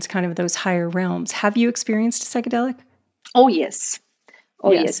experience kind of those higher realms. Have you experienced a psychedelic? Oh, yes.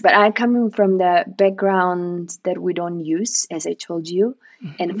 Oh, yes. Yes. But I'm coming from the background that we don't use, as I told you.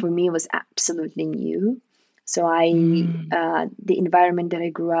 And for me, it was absolutely new. So the environment that I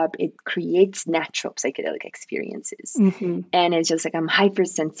grew up, it creates natural psychedelic experiences. And it's just like I'm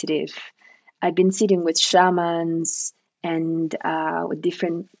hypersensitive. I've been sitting with shamans and with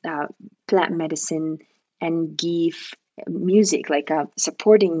different plant medicine, and give music, like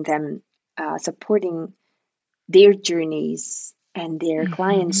supporting them, supporting their journeys and their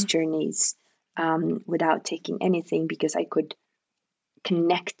clients' journeys, without taking anything, because I could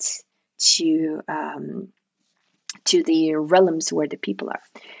connect to the realms where the people are.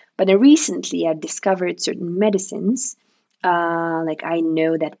 But recently, I've discovered certain medicines. Like I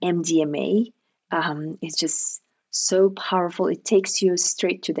know that MDMA is just so powerful. It takes you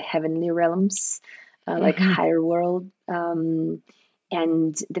straight to the heavenly realms, like higher world, and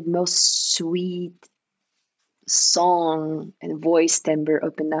the most sweet song and voice timbre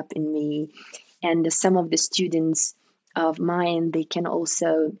opened up in me. And some of the students of mine, they can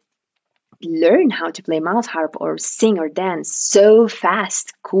also learn how to play mouth harp or sing or dance so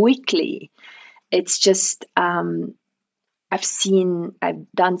fast, quickly. It's just I've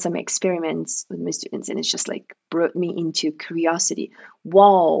done some experiments with my students, and it's just like brought me into curiosity.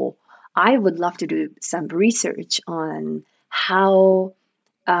 Wow, I would love to do some research on how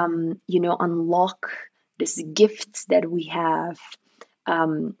unlock these gifts that we have,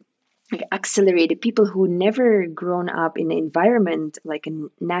 like accelerated people who never grown up in an environment like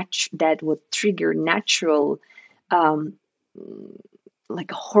that would trigger natural, um,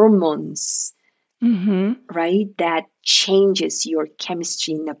 like hormones, right? That changes your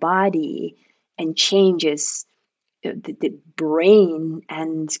chemistry in the body and changes the brain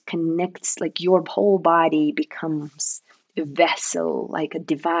and connects, like your whole body becomes a vessel, like a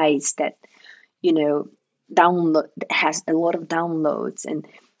device that, download has a lot of downloads. And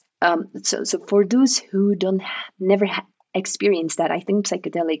so for those who don't never experience that, I think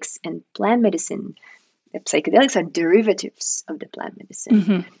psychedelics and plant medicine, psychedelics are derivatives of the plant medicine.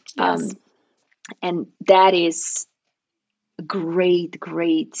 Mm-hmm. Yes. And that is a great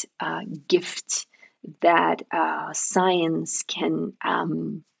gift that science can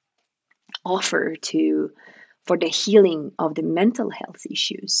offer for the healing of the mental health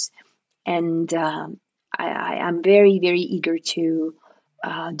issues. And I'm very, very eager to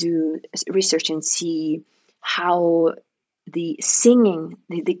do research and see how the singing,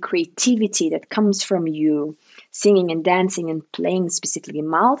 the creativity that comes from you singing and dancing and playing, specifically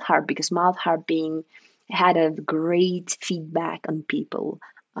mouth harp, because mouth harp had a great feedback on people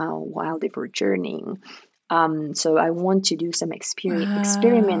while they were journeying. So I want to do some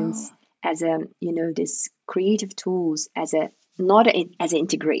experiments as this creative tools as a not as an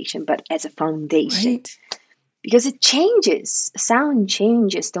integration, but as a foundation. Right. Because sound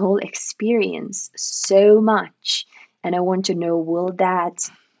changes the whole experience so much. And I want to know, will that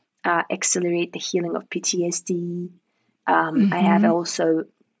accelerate the healing of PTSD? I have also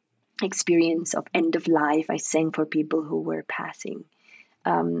experience of end of life. I sang for people who were passing.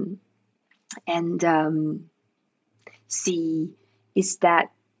 See, is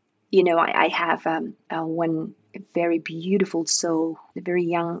that, I have one very beautiful soul, a very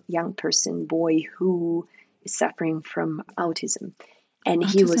young person, boy, who is suffering from autism. And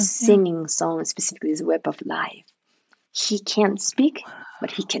he was singing songs, specifically as Web of Life. He can't speak,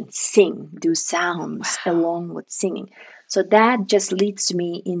 but he can sing, do sounds along with singing. So that just leads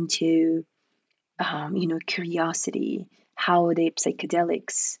me into, curiosity, how the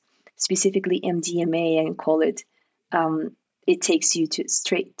psychedelics, specifically MDMA, I call it, it takes you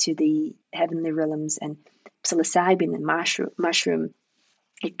straight to the heavenly realms, and psilocybin and mushroom,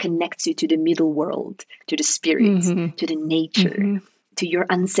 it connects you to the middle world, to the spirits, to the nature, to your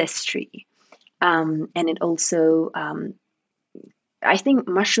ancestry. And it also, I think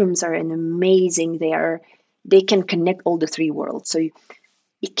mushrooms are an amazing, they can connect all the three worlds. So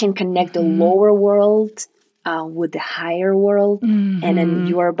it can connect the lower world with the higher world. And then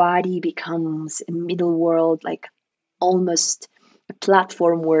your body becomes a middle world, like almost a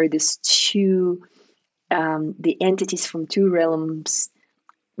platform where these two, the entities from two realms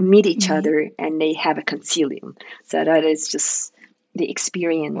meet each other and they have a concilium. So that is just the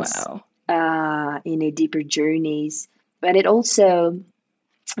experience in a deeper journeys. But it also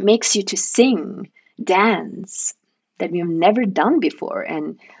makes you to sing, dance that we have never done before.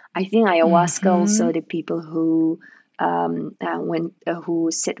 And I think ayahuasca also, the people who who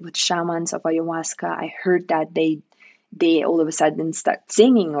sit with shamans of ayahuasca, I heard that they all of a sudden start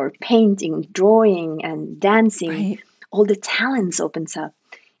singing or painting, drawing and dancing. All the talents opens up.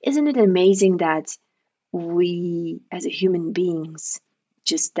 Isn't it amazing that we as a human beings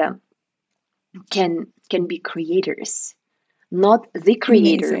just can be creators, not the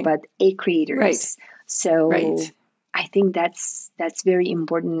creator, but a creators. So I think that's very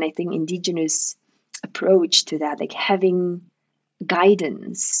important. I think indigenous approach to that, like having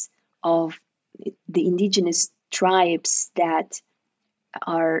guidance of the indigenous tribes that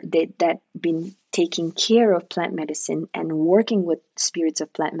been taking care of plant medicine and working with spirits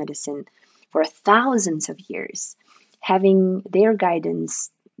of plant medicine for thousands of years, having their guidance,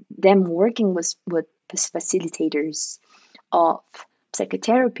 them working with facilitators of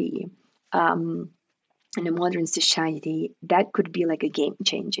psychotherapy in a modern society, that could be like a game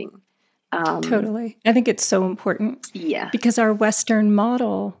changing. Totally. I think it's so important. Yeah. Because our Western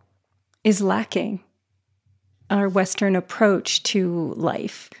model is lacking. Our Western approach to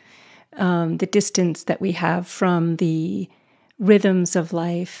life, the distance that we have from the rhythms of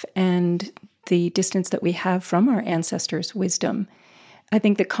life and the distance that we have from our ancestors' wisdom. I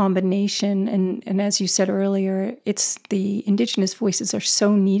think the combination, and as you said earlier, it's the indigenous voices are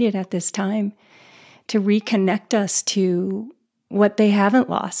so needed at this time to reconnect us to what they haven't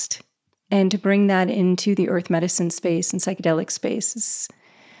lost, and to bring that into the earth medicine space and psychedelic space,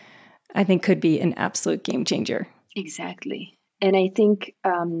 I think could be an absolute game changer. Exactly. And I think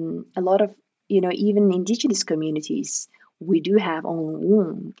a lot of, even indigenous communities, we do have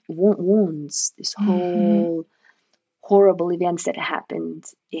own wounds, this whole horrible events that happened.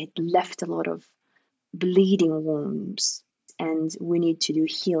 It left a lot of bleeding wounds, and we need to do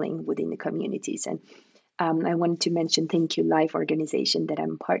healing within the communities. And I wanted to mention Thank You Life organization that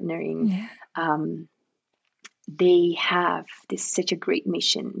I'm partnering. Yeah. They have such a great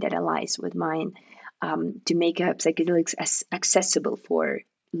mission that aligns with mine. to make psychedelics as accessible for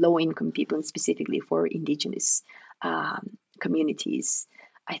low-income people and specifically for indigenous communities.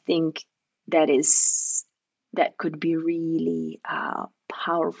 I think that could be really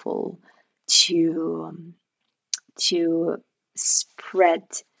powerful to spread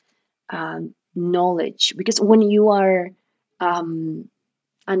knowledge, because when you are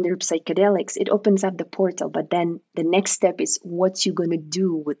under psychedelics, it opens up the portal, but then the next step is what you're going to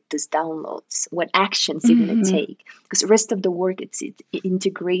do with these downloads, what actions you're going to take, because the rest of the work, it's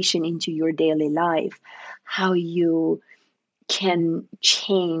integration into your daily life, how you can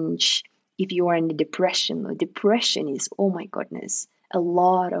change. If you are in a depression is, oh my goodness, a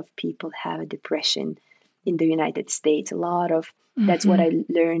lot of people have a depression in the United States. A lot of that's what I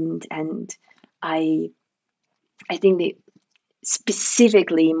learned, and I think that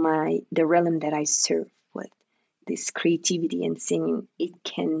specifically the realm that I serve with, this creativity and singing, it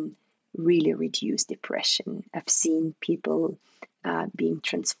can really reduce depression. I've seen people being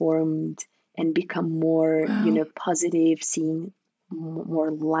transformed and become more, positive, seeing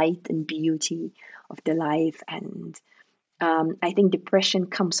more light and beauty of the life. And I think depression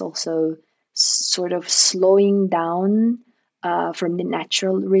comes also sort of slowing down from the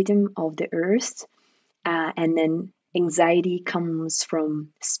natural rhythm of the earth, and then anxiety comes from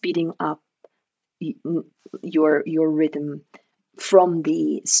speeding up your rhythm from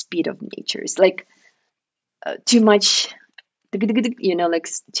the speed of nature. It's like too much, like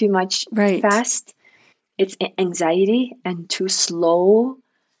too much fast. It's anxiety, and too slow.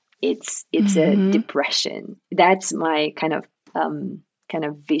 It's a depression. That's my kind of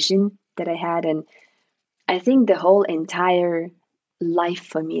vision that I had, and I think the whole entire life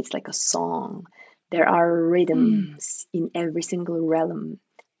for me, it's like a song. There are rhythms in every single realm.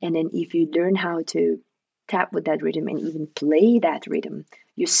 And then if you learn how to tap with that rhythm and even play that rhythm,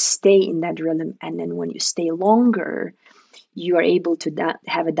 you stay in that realm. And then when you stay longer, you are able to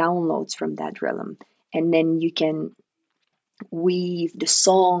have a downloads from that realm. And then you can weave the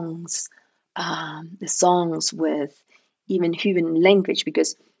songs with even human language,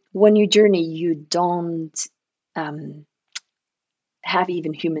 because when you journey, you don't have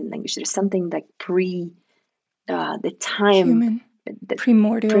even human language. There's something like the time, the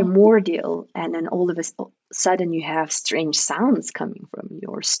primordial, and then all of a sudden you have strange sounds coming from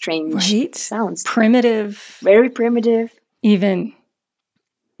your strange sounds, very primitive, even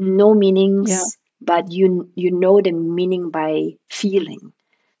no meanings, but you know the meaning by feeling.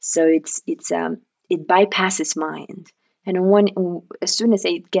 So it bypasses mind, and as soon as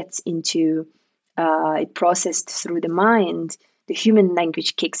it gets into it processed through the mind, the human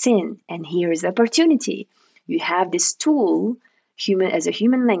language kicks in, and here is the opportunity. You have this tool, as a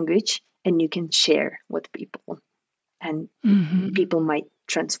human language, and you can share with people, and people might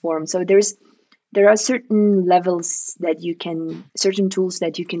transform. So there are certain levels certain tools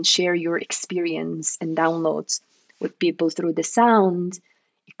that you can share your experience and downloads with people through the sound.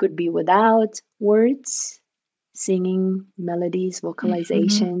 It could be without words, singing, melodies,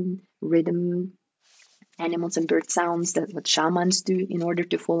 vocalization, rhythm, animals and bird sounds. That's what shamans do in order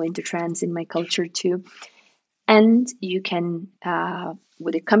to fall into trance in my culture too. And you can,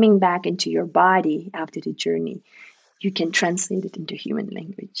 with it coming back into your body after the journey, you can translate it into human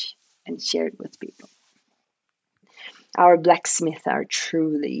language and share it with people. Our blacksmiths are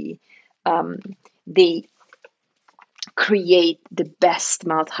truly, they create the best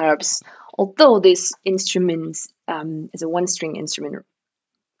mouth harps. Although these instruments, as a one-string instrument,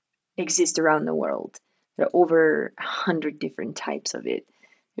 exist around the world, there are over 100 different types of it.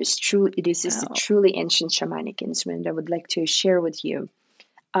 It is just a truly ancient shamanic instrument I would like to share with you.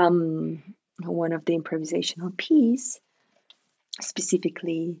 One of the improvisational piece,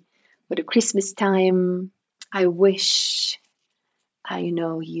 specifically for the Christmas time, I wish,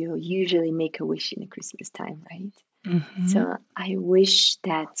 you usually make a wish in the Christmas time, right? So I wish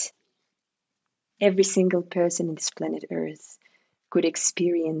that every single person in this planet Earth could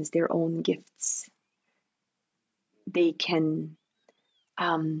experience their own gifts. They can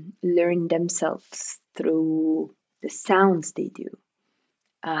learn themselves through the sounds they do.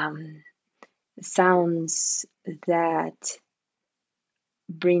 Sounds that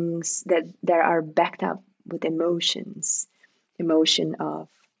are backed up with emotion of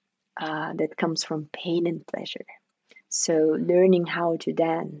that comes from pain and pleasure. So learning how to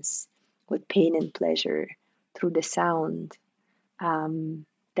dance with pain and pleasure through the sound,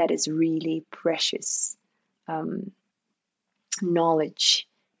 that is really precious knowledge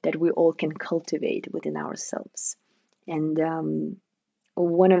that we all can cultivate within ourselves. And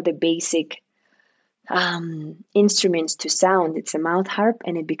one of the basic instruments to sound. It's a mouth harp,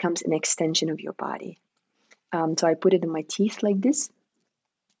 and it becomes an extension of your body. So I put it in my teeth like this,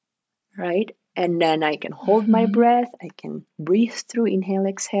 right? And then I can hold my breath. I can breathe through, inhale,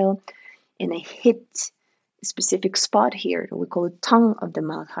 exhale, and I hit a specific spot here. We call it tongue of the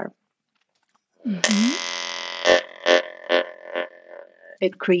mouth harp.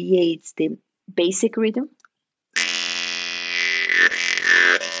 It creates the basic rhythm.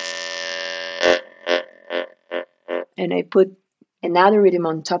 And I put another rhythm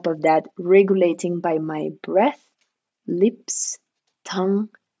on top of that, regulating by my breath, lips, tongue,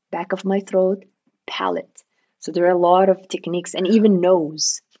 back of my throat, palate. So there are a lot of techniques, and even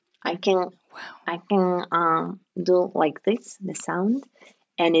nose. I can do like this, the sound,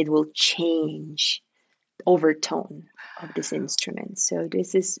 and it will change overtone of this instrument. So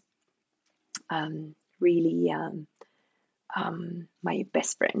this is really my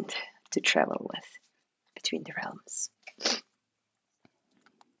best friend to travel with between the realms.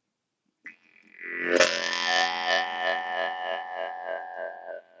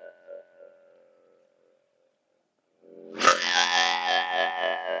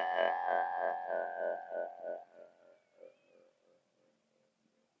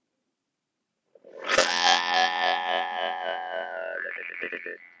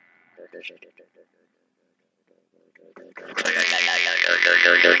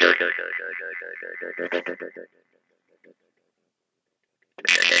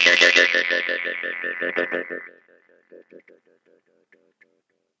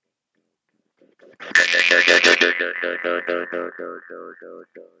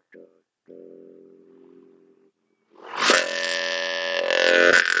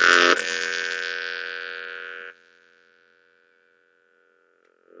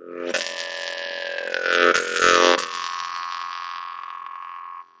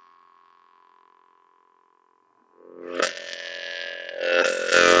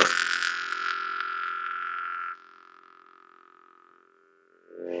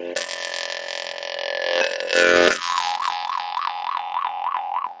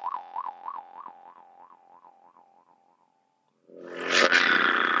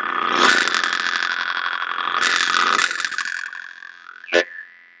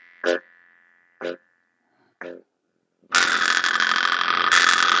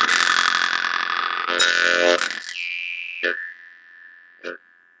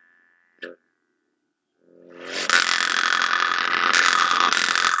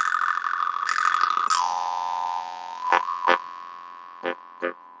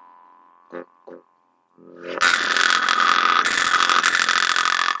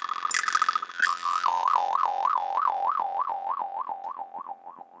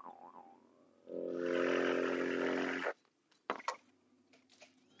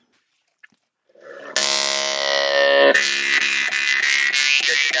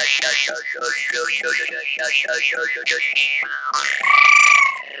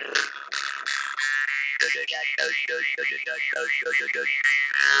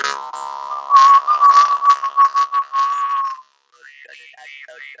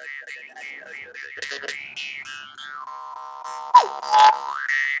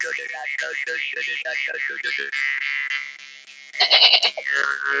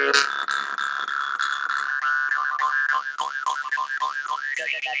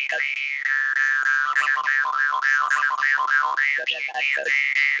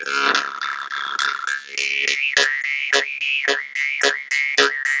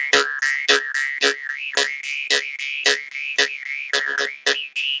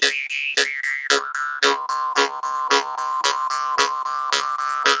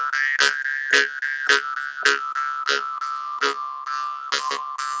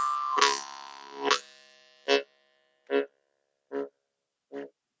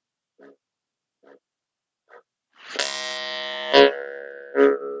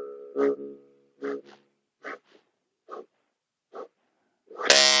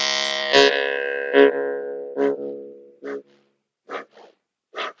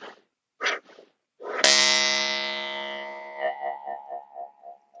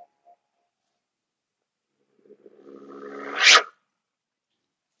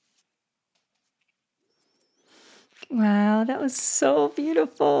 Wow, that was so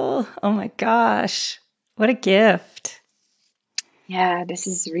beautiful. Oh my gosh. What a gift. Yeah, this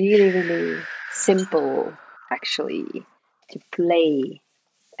is really, really simple actually to play.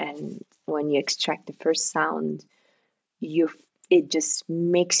 And when you extract the first sound, it just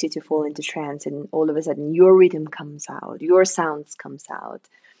makes you to fall into trance, and all of a sudden your rhythm comes out, your sounds comes out.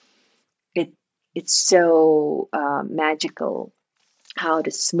 It's so magical how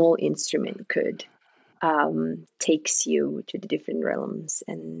the small instrument could takes you to the different realms.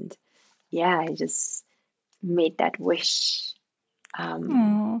 And yeah, I just made that wish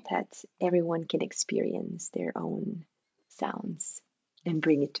Oh, that everyone can experience their own sounds and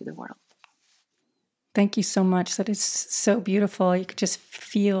bring it to the world. thank you so much. That is so beautiful. You could just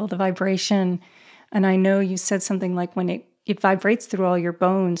feel the vibration. And I know you said something like when it vibrates through all your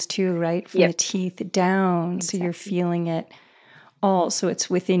bones too, right? From the Yep, teeth down. So you're exactly. feeling it all. So it's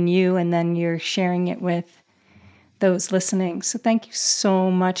within you, and then you're sharing it with those listening. So thank you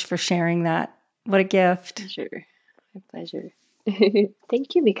so much for sharing that. What a gift. Pleasure. My pleasure.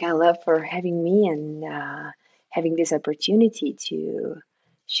 Thank you, Michaela, for having me and having this opportunity to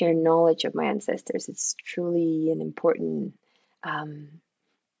share knowledge of my ancestors. It's truly an important um,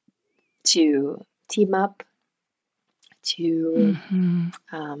 to team up, to Hmm.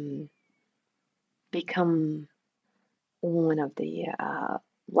 um, become one of the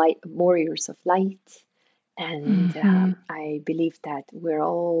light warriors of light. And Hmm. I believe that we're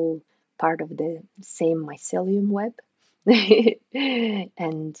all part of the same mycelium web.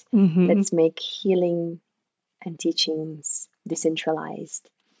 And Hmm. let's make healing and teachings decentralized,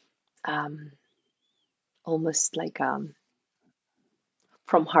 um, almost like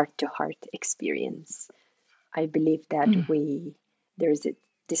from heart to heart experience. I believe that there's a,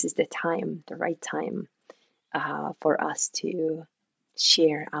 this is the time, the right time for us to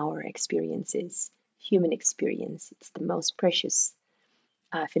share our experiences, human experience. It's the most precious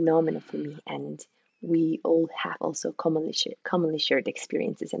phenomena for me, and we all have also commonly shared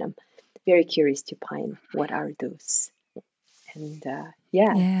experiences, and I'm very curious to find what are those. And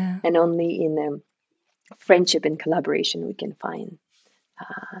yeah, Yeah. and only in friendship and collaboration we can find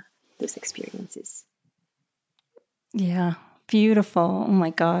those experiences. Yeah. Beautiful. Oh my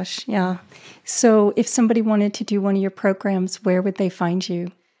gosh. Yeah. So if somebody wanted to do one of your programs, where would they find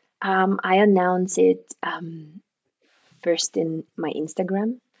you? I announce it first in my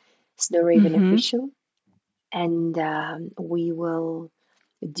Instagram, Snow Raven Hmm. Official, and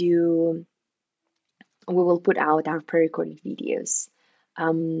do we will put out our pre-recorded videos.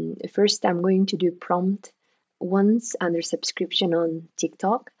 First, I'm going to do prompt ones under subscription on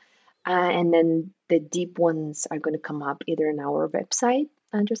TikTok, and then the deep ones are going to come up either on our website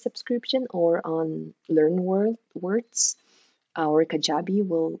under subscription or on Words or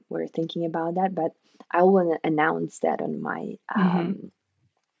Kajabi. We're thinking about that, but I will announce that on my Hmm.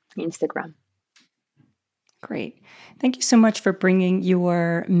 Instagram. Great. Thank you so much for bringing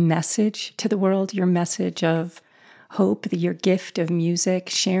your message to the world, your message of hope, your gift of music,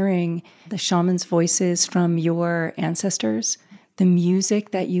 sharing the shaman's voices from your ancestors, the music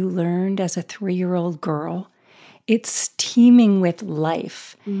that you learned as a 3-year-old girl. It's teeming with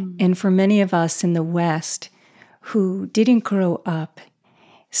life. Mm. And for many of us in the West who didn't grow up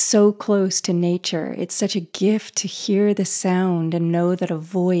so close to nature, it's such a gift to hear the sound and know that a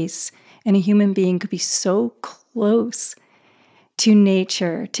voice and a human being could be so close to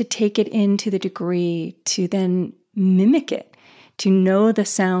nature, to take it in to the degree to then mimic it, to know the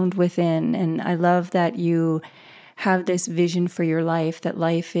sound within. And I love that you have this vision for your life, that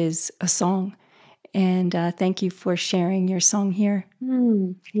life is a song. And thank you for sharing your song here.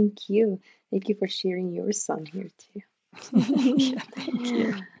 Thank you. Thank you for sharing your song here too. Yeah, thank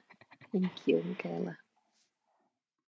you. Thank you, Michaela.